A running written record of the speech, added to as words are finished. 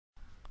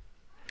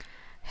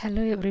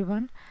Hello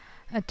everyone.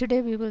 Today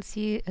we will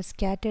see a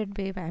scattered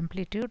wave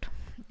amplitude.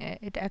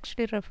 It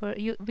actually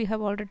we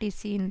have already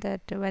seen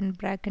that when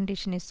Bragg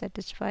condition is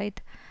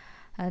satisfied,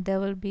 there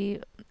will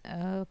be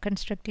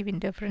constructive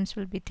interference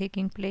will be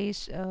taking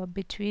place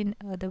between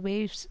the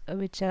waves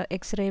which are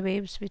X-ray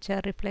waves which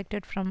are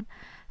reflected from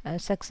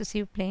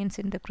successive planes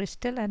in the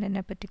crystal and in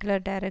a particular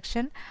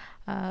direction,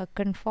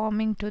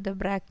 conforming to the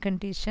Bragg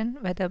condition.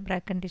 Whether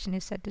Bragg condition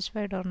is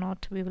satisfied or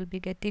not, we will be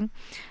getting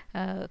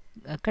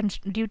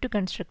due to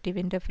constructive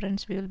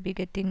interference, we will be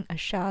getting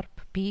sharp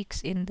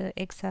peaks in the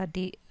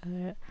XRD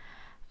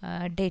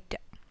data.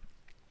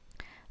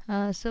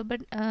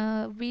 But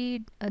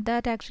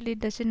that actually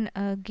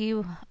doesn't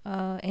give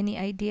any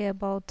idea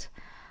about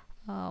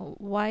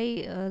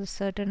why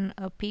certain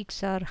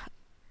peaks are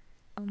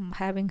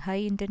having high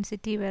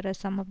intensity, whereas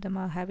some of them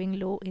are having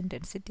low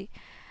intensity.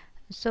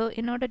 So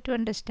in order to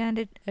understand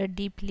it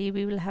deeply,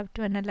 we will have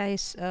to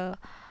analyze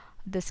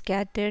the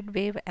scattered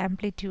wave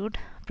amplitude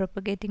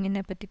propagating in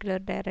a particular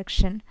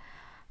direction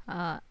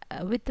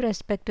with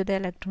respect to the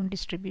electron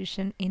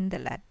distribution in the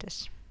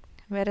lattice.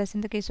 Whereas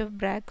in the case of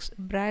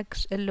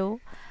Bragg's law,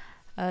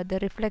 the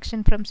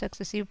reflection from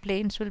successive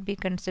planes will be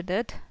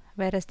considered,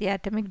 whereas the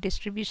atomic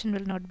distribution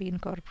will not be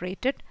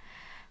incorporated,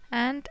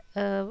 and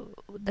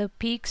the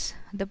peaks,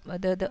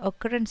 the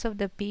occurrence of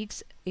the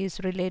peaks is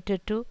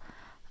related to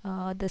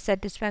the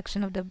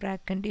satisfaction of the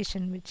Bragg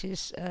condition, which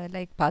is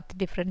like path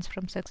difference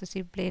from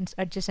successive planes.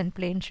 Adjacent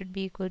plane should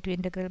be equal to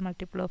integral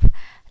multiple of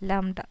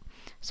lambda.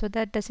 So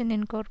that doesn't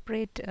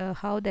incorporate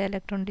how the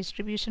electron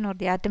distribution or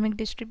the atomic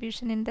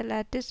distribution in the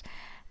lattice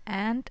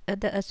and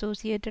the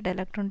associated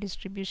electron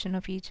distribution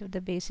of each of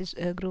the basis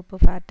group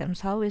of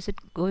atoms. How is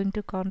it going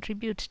to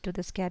contribute to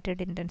the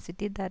scattered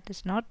intensity? That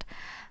is not,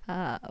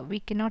 we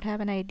cannot have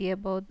an idea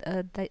about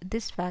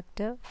this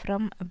factor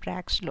from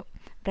Bragg's law.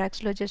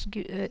 Bragg's law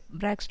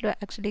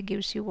actually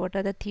gives you what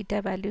are the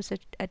theta values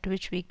at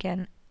which we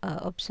can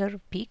observe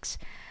peaks,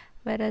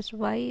 whereas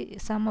why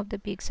some of the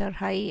peaks are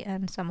high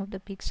and some of the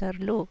peaks are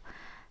low,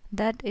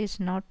 that is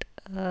not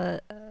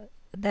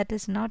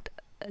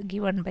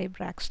given by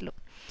Bragg's law.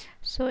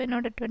 So in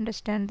order to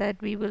understand that,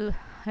 we will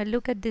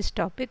look at this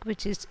topic,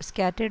 which is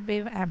scattered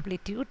wave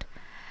amplitude.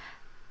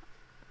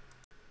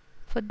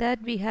 For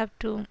that, we have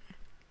to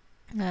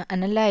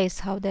analyze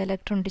how the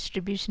electron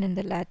distribution in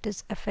the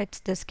lattice affects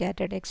the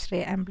scattered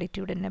X-ray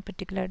amplitude in a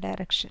particular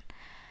direction.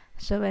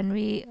 So when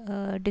we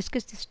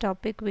discuss this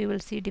topic, we will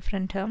see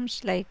different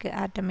terms like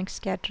atomic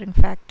scattering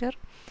factor,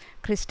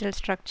 crystal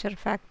structure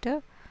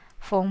factor,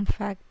 form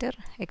factor,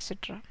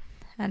 etc.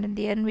 And in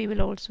the end, we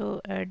will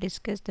also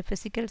discuss the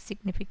physical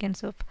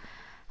significance of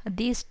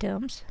these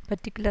terms,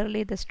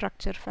 particularly the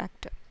structure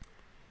factor.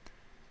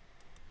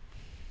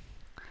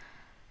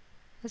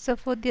 So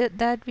for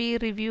that, we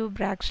review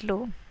Bragg's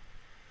law.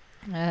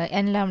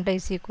 N lambda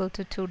is equal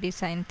to 2d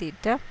sine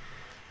theta.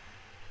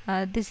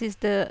 This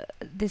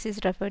is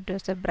referred to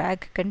as a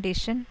Bragg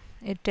condition.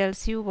 It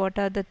tells you what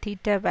are the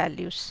theta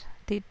values.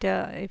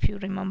 Theta, if you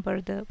remember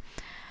the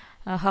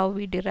how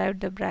we derived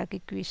the Bragg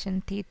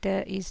equation,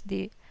 theta is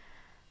the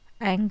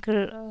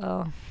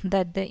angle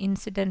that the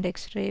incident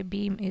X-ray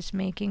beam is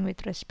making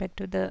with respect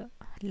to the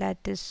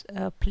lattice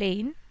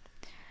plane.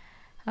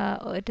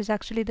 It is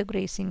actually the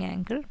grazing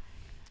angle.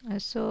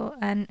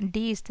 And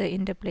d is the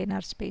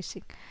interplanar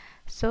spacing.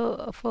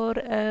 So for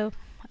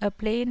a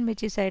plane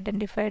which is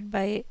identified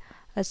by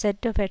a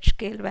set of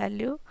h-scale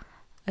value,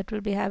 it will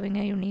be having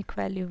a unique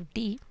value of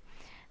d,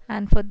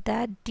 and for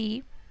that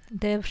d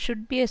there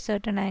should be a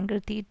certain angle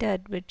theta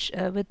at which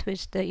with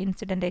which the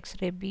incident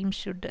X-ray beam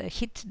should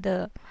hit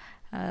the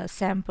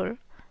sample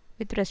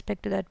with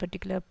respect to that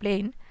particular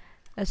plane,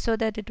 so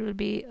that it will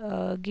be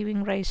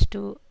giving rise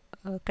to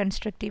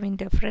constructive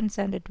interference,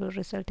 and it will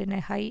result in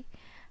a high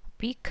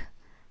peak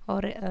or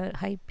a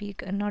high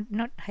peak,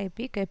 not high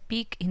peak, a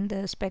peak in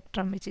the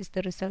spectrum, which is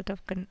the result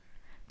of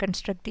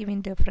constructive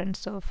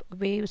interference of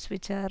waves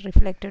which are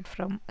reflected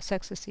from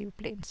successive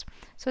planes.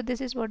 So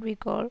this is what we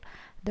call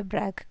the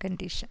Bragg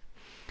condition.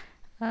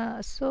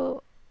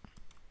 For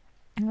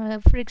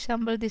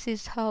example, this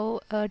is how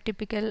a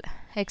typical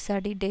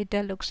XRD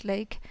data looks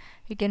like.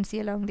 You can see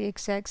along the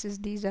x-axis,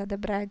 these are the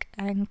Bragg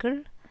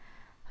angle,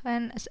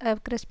 and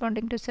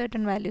corresponding to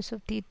certain values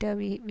of theta,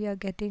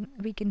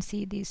 we can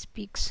see these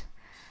peaks.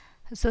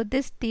 So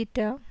this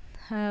theta,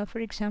 for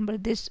example,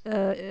 this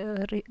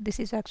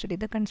is actually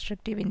the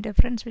constructive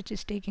interference which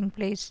is taking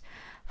place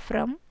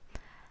from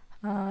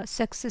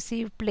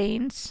successive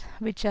planes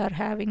which are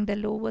having the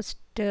lowest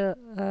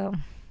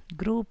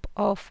group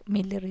of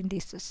Miller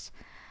indices,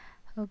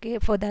 okay,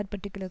 for that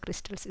particular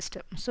crystal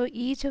system. So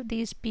each of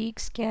these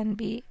peaks can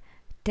be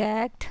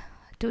tagged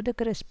to the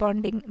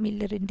corresponding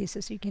Miller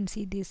indices. You can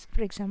see this,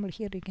 for example,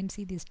 here you can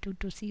see these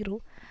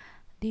 220.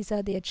 These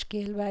are the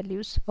h-scale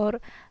values, or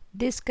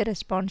this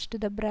corresponds to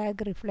the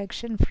Bragg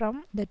reflection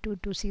from the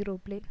 220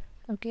 plane,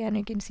 okay, and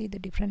you can see the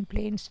different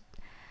planes.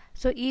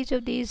 So each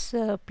of these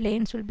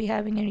planes will be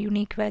having a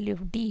unique value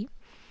of d.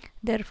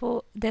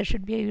 Therefore, there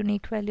should be a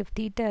unique value of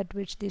theta at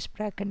which this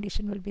Bragg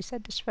condition will be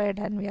satisfied,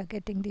 and we are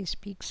getting these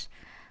peaks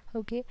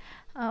Okay,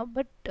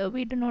 but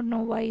we do not know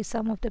why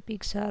some of the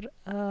peaks are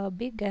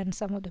big and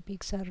some of the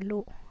peaks are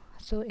low.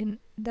 So in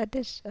that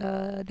is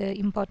the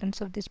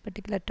importance of this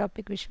particular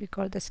topic, which we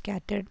call the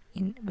scattered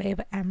in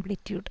wave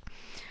amplitude.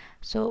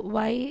 So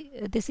why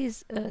this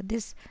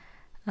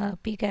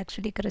peak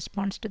actually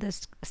corresponds to the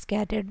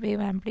scattered wave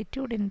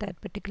amplitude in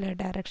that particular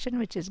direction,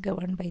 which is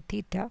governed by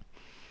theta.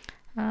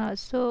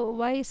 So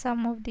why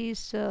some of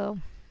these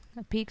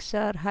peaks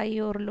are high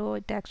or low,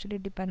 it actually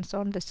depends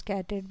on the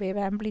scattered wave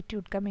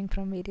amplitude coming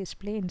from various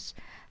planes.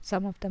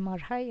 Some of them are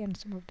high and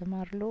some of them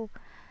are low.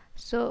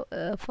 So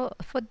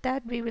for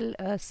that we will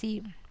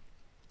see,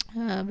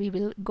 we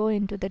will go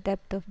into the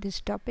depth of this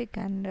topic,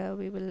 and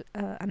we will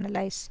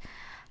analyze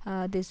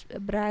this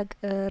Bragg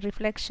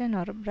reflection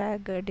or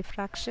Bragg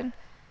diffraction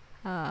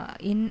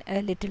in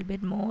a little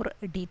bit more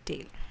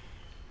detail.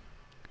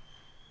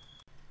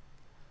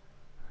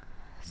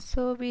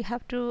 So we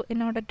have to,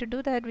 in order to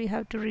do that, we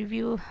have to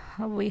review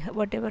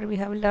whatever we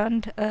have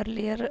learned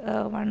earlier.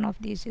 One of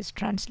these is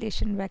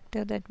translation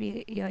vector that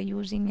we are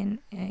using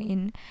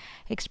in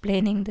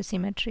explaining the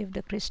symmetry of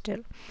the crystal.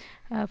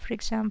 For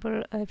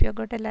example, if you've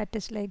got a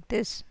lattice like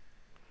this,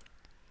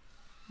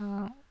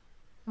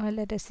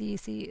 let us see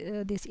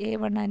this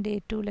A1 and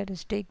A2. Let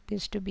us take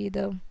this to be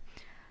the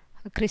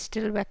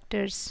crystal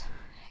vectors.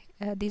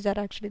 These are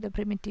actually the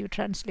primitive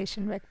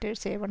translation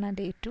vectors, A1 and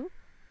A2.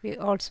 We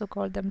also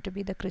call them to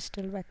be the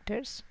crystal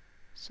vectors.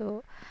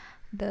 So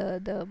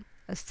the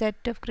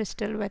set of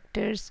crystal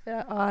vectors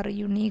are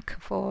unique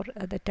for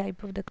the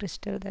type of the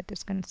crystal that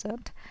is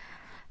concerned.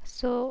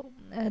 So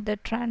the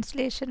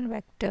translation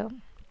vector,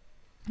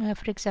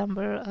 for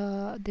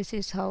example, this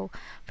is how,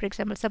 for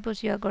example,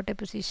 suppose you have got a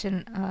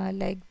position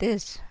like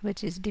this,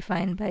 which is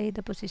defined by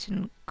the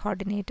position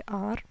coordinate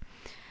r.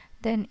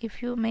 Then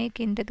if you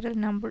make integral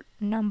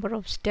number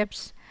of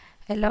steps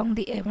along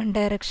the A1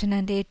 direction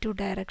and A2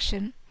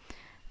 direction,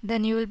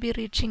 then you will be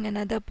reaching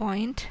another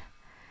point,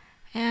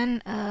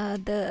 and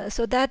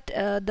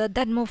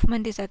that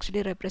movement is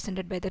actually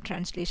represented by the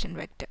translation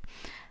vector.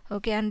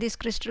 Okay, and this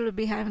crystal will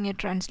be having a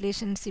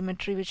translation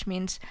symmetry, which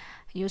means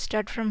you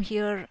start from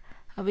here,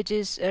 which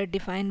is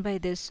defined by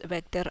this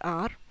vector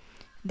r.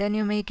 Then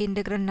you make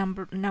integral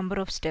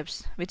number of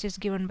steps, which is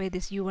given by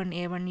this u1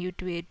 a1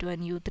 u2 a2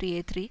 and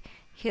u3 a3.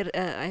 Here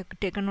I have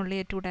taken only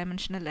a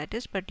two-dimensional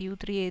lattice, but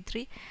u3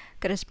 a3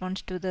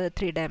 corresponds to the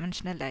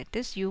three-dimensional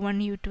lattice.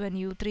 u1 u2 and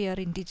u3 are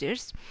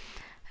integers,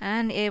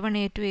 and a1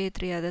 a2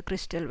 a3 are the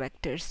crystal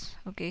vectors.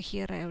 Okay,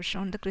 here I have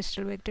shown the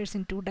crystal vectors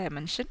in two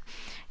dimension.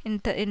 In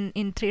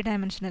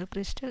three-dimensional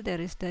crystal, there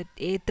is that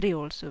a3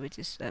 also, which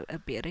is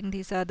appearing.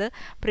 These are the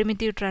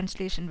primitive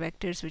translation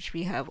vectors, which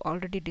we have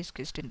already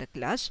discussed in the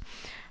class.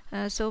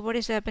 So what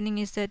is happening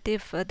is that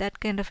if that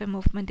kind of a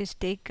movement is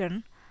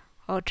taken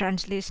or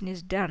translation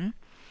is done,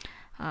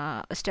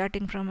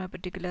 starting from a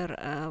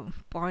particular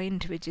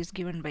point which is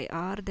given by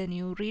r, then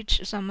you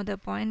reach some other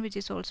point which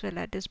is also a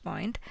lattice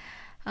point.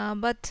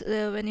 But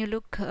when you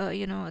look,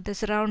 the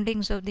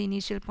surroundings of the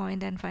initial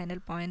point and final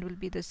point will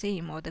be the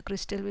same, or the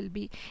crystal will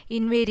be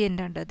invariant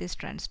under this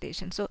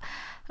translation. So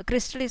a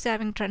crystal is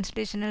having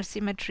translational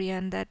symmetry,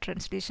 and that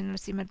translational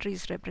symmetry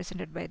is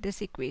represented by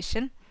this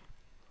equation,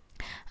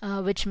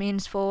 which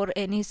means for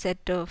any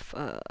set of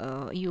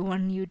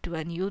u1, u2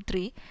 and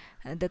u3,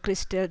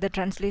 the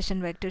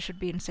translation vector should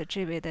be in such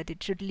a way that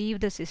it should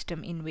leave the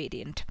system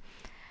invariant.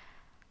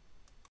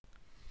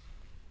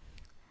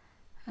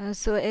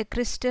 So a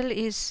crystal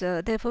is,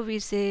 therefore we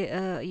say,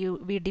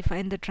 we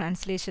define the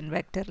translation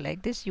vector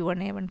like this: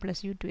 u1 a1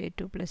 plus u2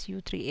 a2 plus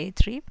u3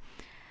 a3.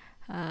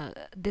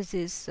 This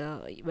is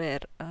where,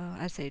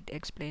 as I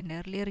explained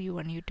earlier,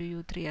 u1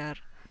 u2 u3 are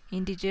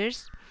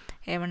integers,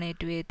 a1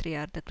 a2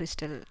 a3 are the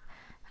crystal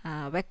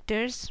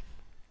vectors.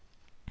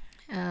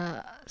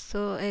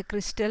 So a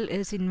crystal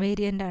is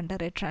invariant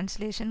under a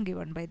translation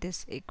given by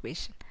this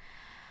equation.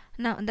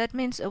 Now that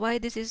means why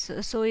this is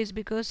so is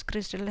because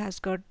crystal has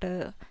got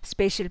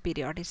spatial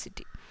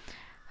periodicity,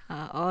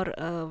 or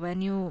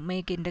when you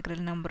make integral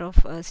number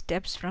of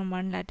steps from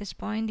one lattice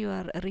point, you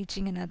are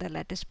reaching another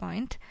lattice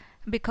point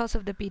because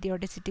of the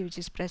periodicity which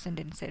is present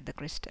inside the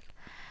crystal.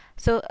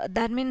 So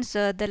that means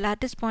the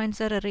lattice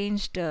points are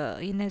arranged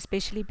in a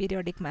spatially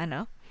periodic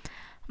manner,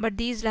 but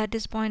these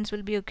lattice points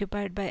will be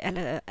occupied by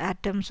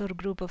atoms or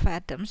group of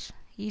atoms.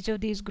 Each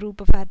of these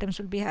group of atoms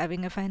will be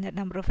having a finite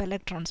number of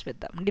electrons with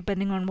them,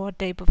 depending on what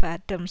type of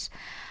atoms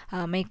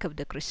make up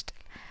the crystal.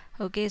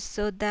 Okay,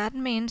 so that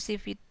means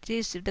if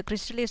the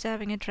crystal is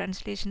having a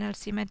translational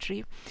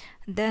symmetry,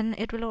 then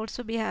it will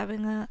also be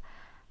having a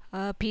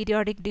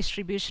periodic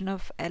distribution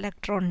of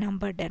electron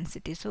number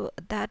density. So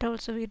that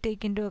also we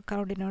take into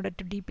account in order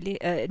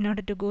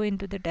to go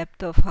into the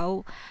depth of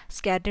how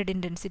scattered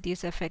intensity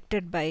is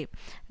affected by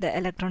the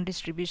electron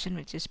distribution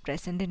which is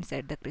present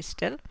inside the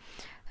crystal.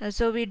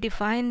 So we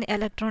define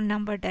electron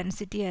number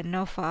density n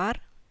of r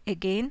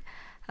again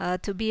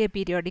to be a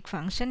periodic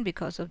function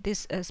because of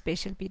this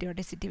spatial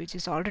periodicity which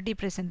is already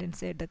present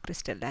inside the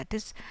crystal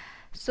lattice.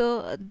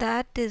 So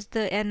that is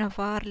the n of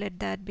r, let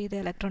that be the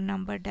electron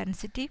number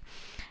density,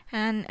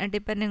 and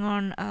depending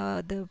on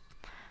the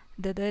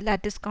the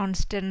lattice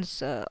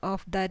constants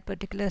of that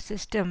particular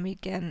system, we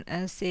can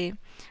say,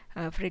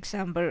 for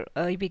example,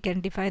 we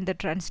can define the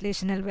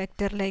translational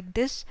vector like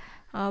this,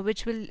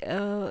 which will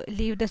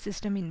leave the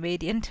system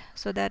invariant.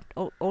 So that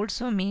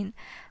also mean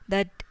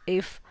that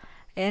if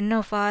n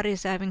of r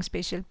is having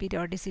spatial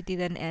periodicity,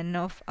 then n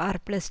of r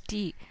plus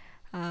t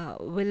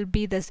will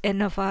be this,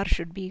 n of r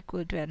should be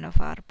equal to n of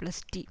r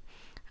plus t.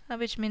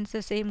 Which means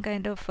the same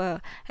kind of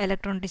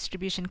electron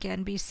distribution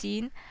can be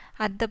seen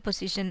at the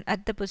position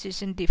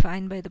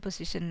defined by the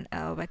position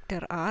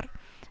vector r,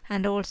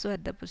 and also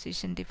at the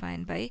position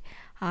defined by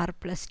r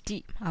plus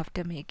t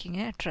after making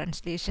a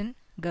translation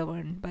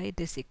governed by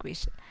this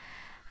equation.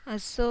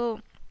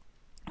 So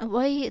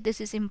why this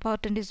is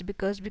important is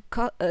because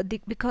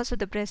of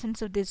the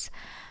presence of this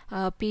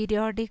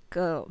periodic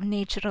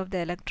nature of the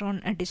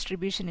electron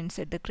distribution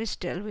inside the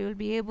crystal, we will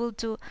be able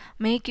to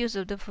make use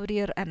of the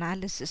Fourier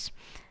analysis.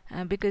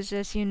 Because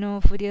as you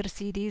know, Fourier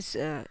series,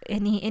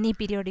 any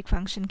periodic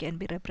function can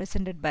be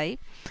represented by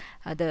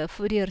the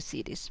Fourier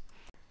series.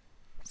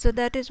 So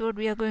that is what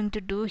we are going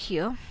to do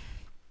here.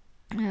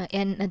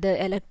 And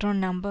the electron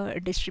number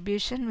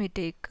distribution, we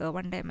take a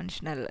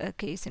one-dimensional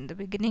case in the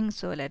beginning.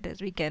 So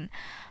we can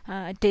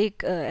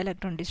take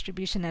electron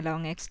distribution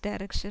along x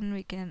direction.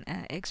 We can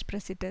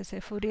express it as a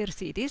Fourier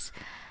series,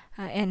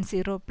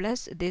 n0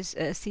 plus this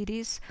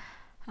series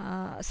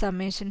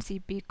summation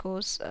Cp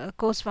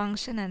cos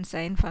function and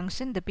sine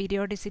function. The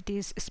periodicity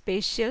is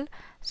spatial,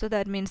 so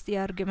that means the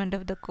argument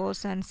of the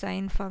cos and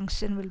sine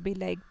function will be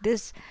like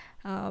this,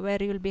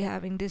 where you will be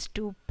having this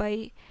 2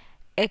 pi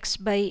x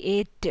by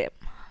a term.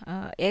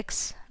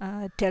 X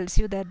tells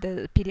you that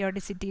the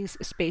periodicity is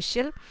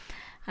spatial,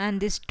 and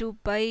this 2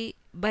 pi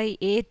by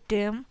a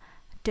term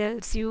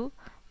tells you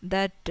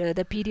that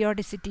the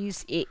periodicity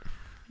is a.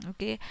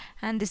 Okay,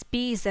 and this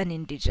p is an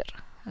integer.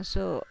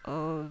 So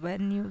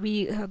when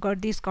we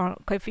got these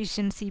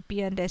coefficients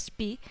Cp and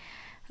Sp,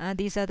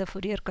 these are the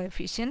Fourier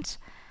coefficients,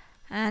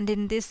 and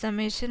in this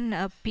summation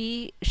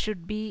p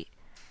should be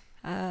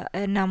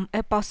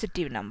a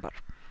positive number.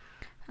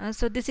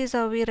 So this is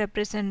how we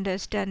represent a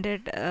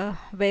standard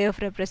way of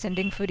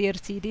representing Fourier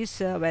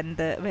series when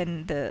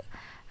the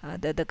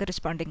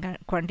corresponding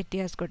quantity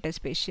has got a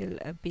spatial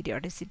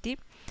periodicity.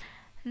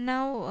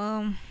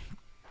 Now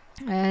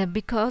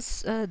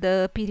because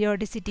the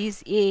periodicity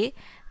is a,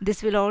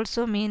 this will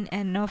also mean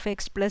n of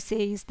x plus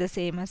a is the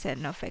same as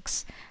n of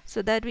x.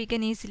 So that we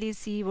can easily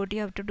see what you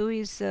have to do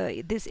is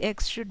this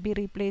x should be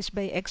replaced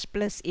by x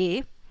plus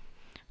a.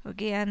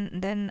 Okay,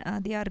 and then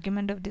the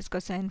argument of this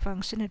cosine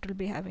function, it will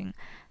be having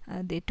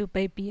the 2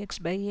 pi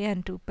px by a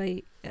and 2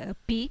 pi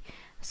p.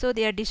 So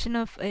the addition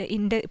of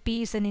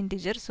p is an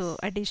integer, so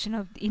addition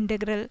of the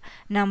integral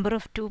number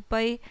of 2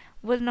 pi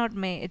will not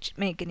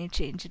make any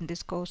change in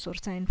this cos or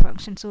sine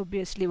function. So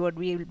obviously what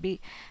we will be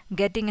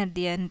getting at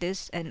the end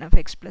is n of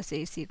x plus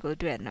a is equal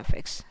to n of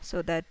x.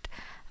 So that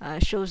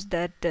shows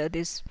that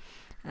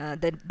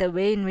the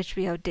way in which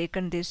we have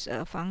taken this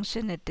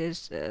function, it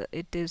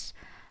is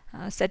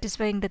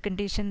satisfying the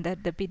condition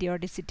that the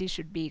periodicity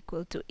should be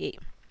equal to a.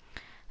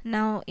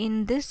 Now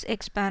in this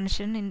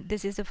expansion,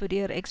 this is a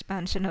Fourier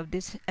expansion of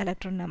this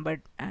electron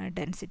number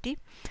density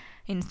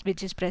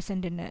which is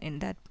present in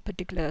that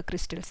particular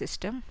crystal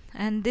system,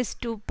 and this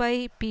 2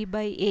 pi p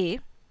by a,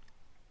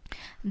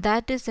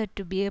 that is said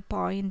to be a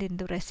point in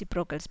the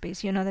reciprocal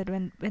space. You know that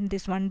when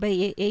this 1 by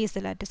a is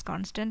the lattice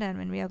constant, and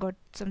when we have got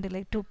something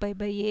like 2 pi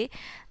by a,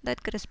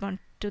 that corresponds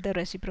to the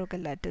reciprocal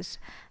lattice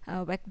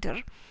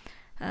vector.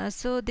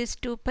 So this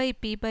 2 pi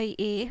p by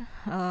a,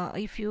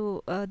 if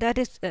you that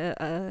is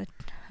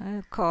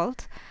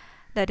called,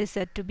 that is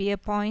said to be a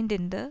point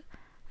in the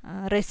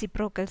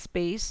reciprocal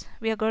space.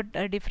 We have got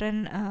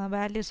different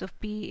values of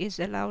p is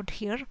allowed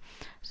here.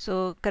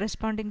 So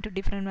corresponding to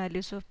different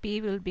values of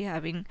p, we will be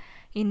having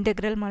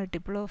integral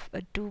multiple of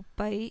 2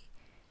 pi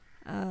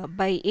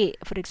by a.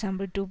 For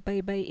example, 2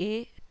 pi by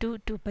a, 2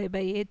 pi by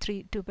a,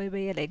 3 2 pi by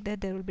a, like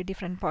that. There will be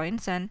different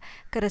points, and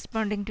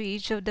corresponding to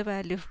each of the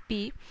value of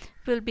p,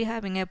 we will be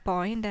having a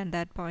point, and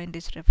that point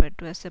is referred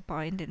to as a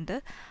point in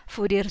the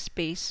Fourier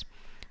space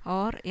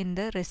or in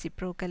the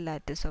reciprocal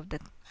lattice of the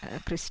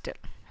crystal.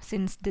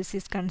 Since this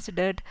is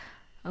considered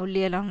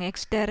only along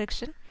x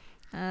direction,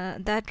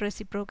 that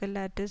reciprocal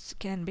lattice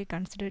can be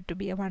considered to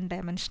be a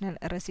one-dimensional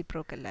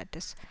reciprocal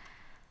lattice.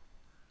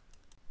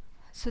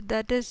 So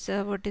that is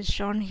what is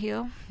shown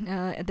here. You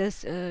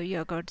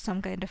have got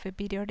some kind of a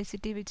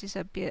periodicity which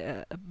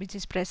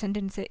is present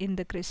in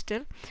the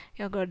crystal.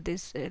 You have got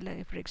this,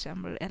 like for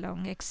example,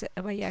 along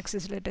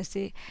y-axis, let us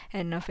say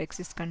n of x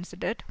is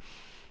considered,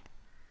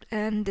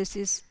 and this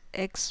is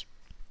x.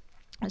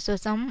 So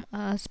some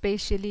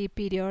spatially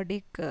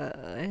periodic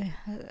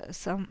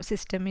some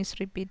system is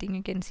repeating.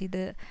 You can see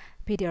the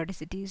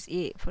periodicity is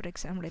a, for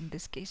example, in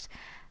this case.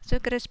 So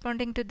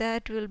corresponding to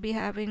that, we will be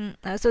having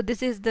so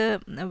this is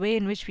the way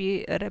in which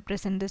we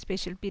represent the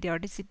spatial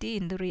periodicity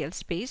in the real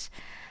space.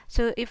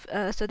 So if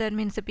so that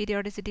means the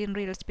periodicity in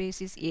real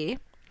space is a.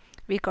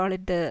 We call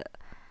it the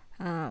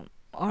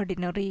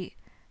ordinary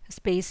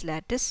space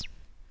lattice.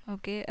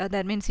 Okay,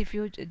 that means if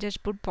you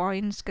just put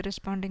points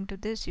corresponding to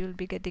this, you will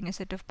be getting a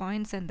set of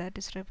points, and that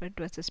is referred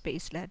to as a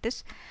space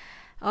lattice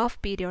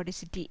of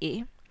periodicity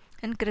A.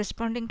 And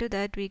corresponding to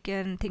that, we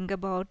can think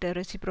about a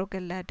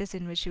reciprocal lattice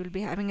in which you will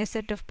be having a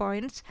set of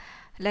points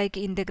like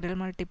integral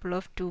multiple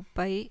of 2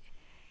 pi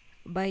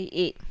by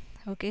A.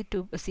 Okay,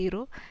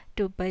 0,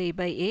 2 pi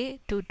by A,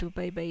 2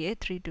 pi by A,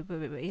 2 pi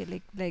by A,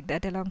 like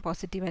that along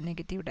positive and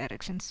negative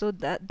directions. So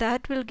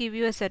that will give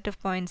you a set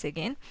of points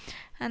again,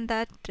 and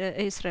that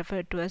is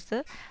referred to as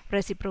the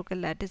reciprocal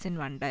lattice in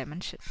one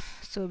dimension.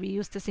 So we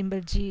use the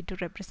symbol G to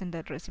represent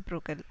that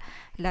reciprocal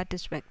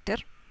lattice vector.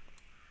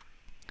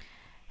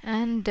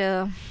 And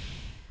or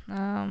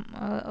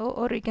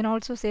we can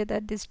also say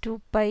that this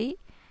 2 pi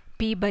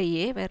p by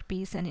A, where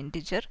p is an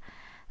integer,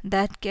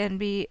 that can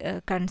be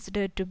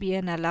considered to be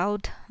an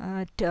allowed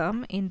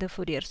term in the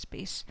Fourier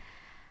space.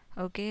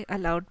 Okay,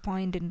 allowed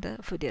point in the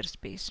Fourier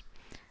space.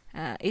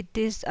 It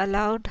is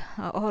allowed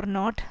or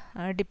not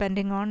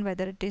depending on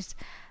whether it is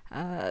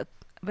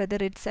whether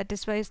it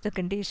satisfies the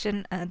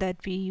condition that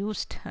we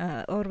used,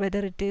 or whether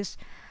it is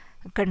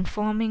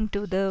conforming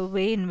to the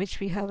way in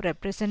which we have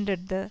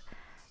represented the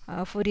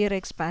Fourier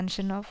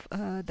expansion of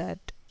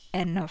that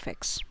n of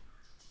x.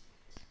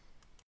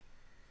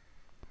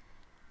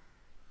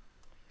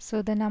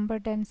 So the number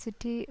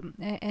density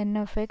n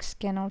of x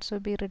can also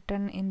be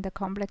written in the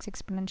complex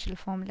exponential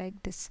form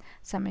like this: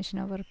 summation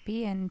over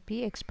p and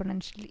p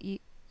exponential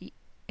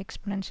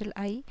exponential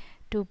I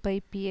 2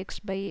 pi px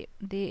by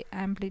the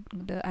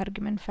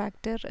argument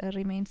factor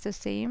remains the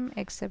same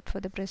except for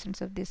the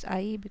presence of this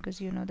I, because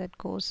you know that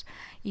cos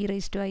e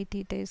raised to I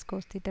theta is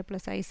cos theta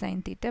plus I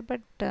sin theta.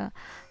 But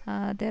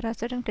there are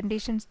certain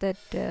conditions that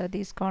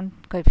these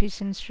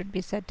coefficients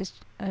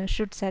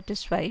should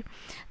satisfy.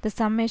 The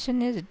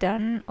summation is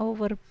done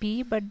over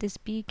p, but this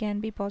p can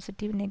be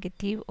positive,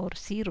 negative, or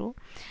 0,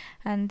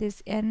 and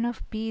this n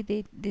of p,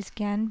 this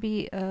can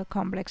be a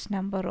complex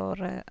number,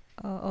 or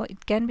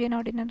it can be an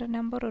ordinary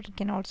number, or it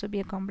can also be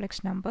a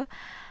complex number.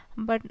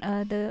 But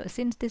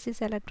since this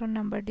is electron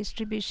number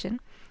distribution,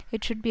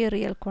 it should be a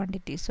real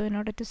quantity. So in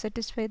order to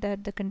satisfy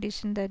that, the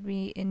condition that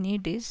we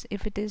need is,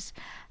 if it is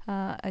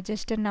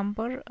just a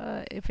number,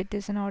 if it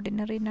is an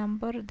ordinary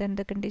number, then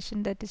the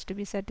condition that is to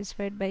be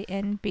satisfied by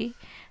np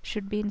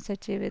should be in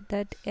such a way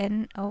that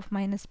n of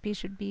minus p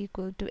should be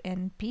equal to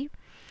np.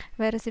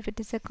 Whereas if it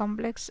is a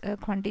complex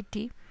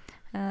quantity,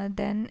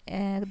 then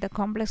the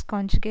complex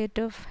conjugate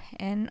of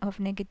n of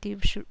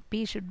negative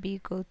p should be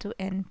equal to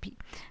np,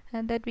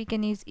 and that we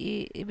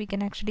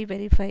can actually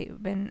verify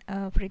when,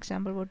 for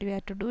example, what we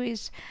have to do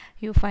is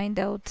you find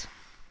out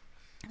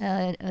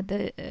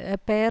a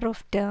pair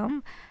of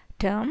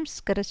terms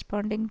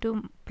corresponding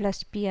to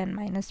plus p and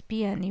minus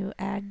p, and you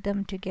add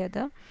them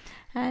together,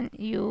 and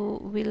you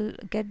will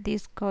get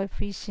these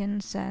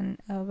coefficients. And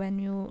when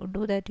you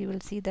do that, you will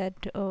see that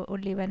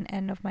only when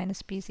n of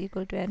minus p is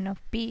equal to n of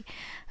p,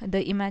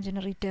 the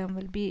imaginary term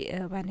will be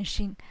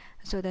vanishing,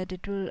 so that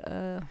it will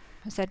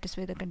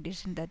satisfy the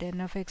condition that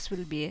n of x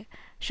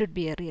should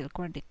be a real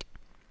quantity.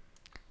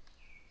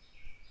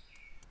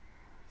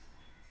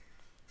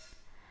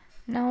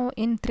 Now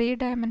in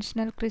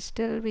three-dimensional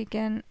crystal, we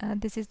can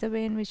this is the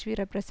way in which we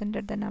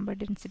represented the number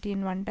density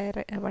in one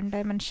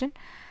dimension.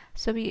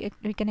 So we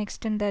can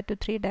extend that to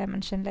 3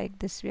 dimension like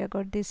this. We have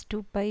got this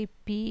 2 pi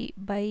p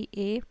by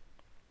A.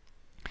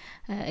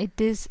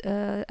 It is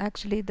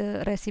actually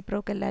the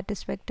reciprocal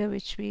lattice vector,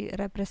 which we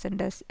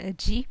represent as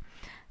G.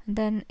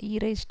 Then e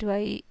raised to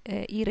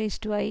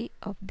I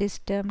of this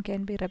term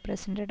can be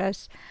represented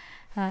as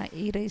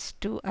e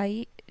raised to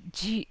I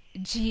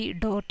g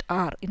dot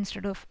r.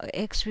 Instead of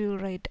x, we will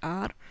write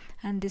r,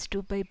 and this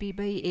 2 pi p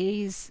by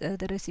A is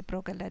the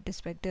reciprocal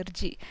lattice vector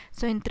G.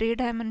 So in 3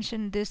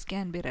 dimension, this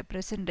can be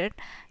represented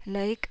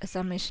like a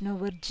summation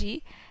over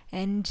G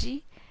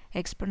ng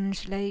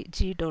exponential I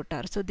g dot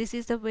r. So this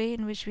is the way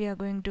in which we are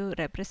going to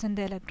represent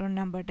the electron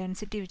number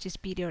density, which is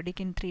periodic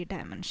in 3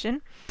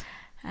 dimension.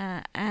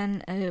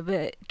 And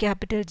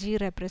capital G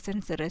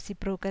represents the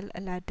reciprocal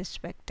lattice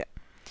vector.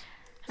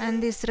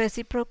 And this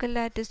reciprocal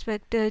lattice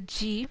vector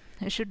G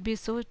should be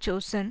so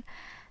chosen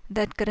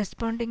that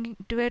corresponding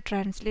to a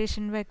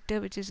translation vector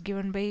which is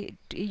given by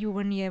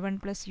u1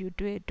 a1 plus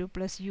u2 a2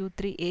 plus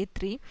u3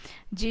 a3,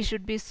 G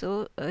should be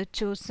so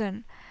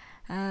chosen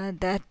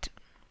that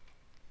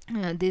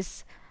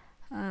this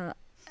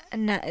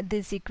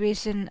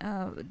equation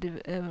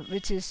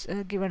which is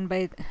given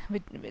by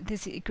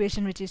this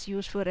equation which is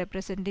used for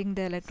representing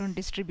the electron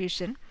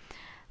distribution,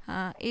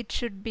 it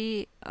should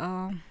be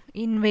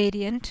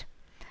invariant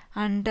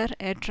under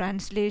a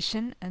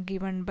translation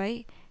given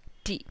by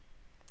T.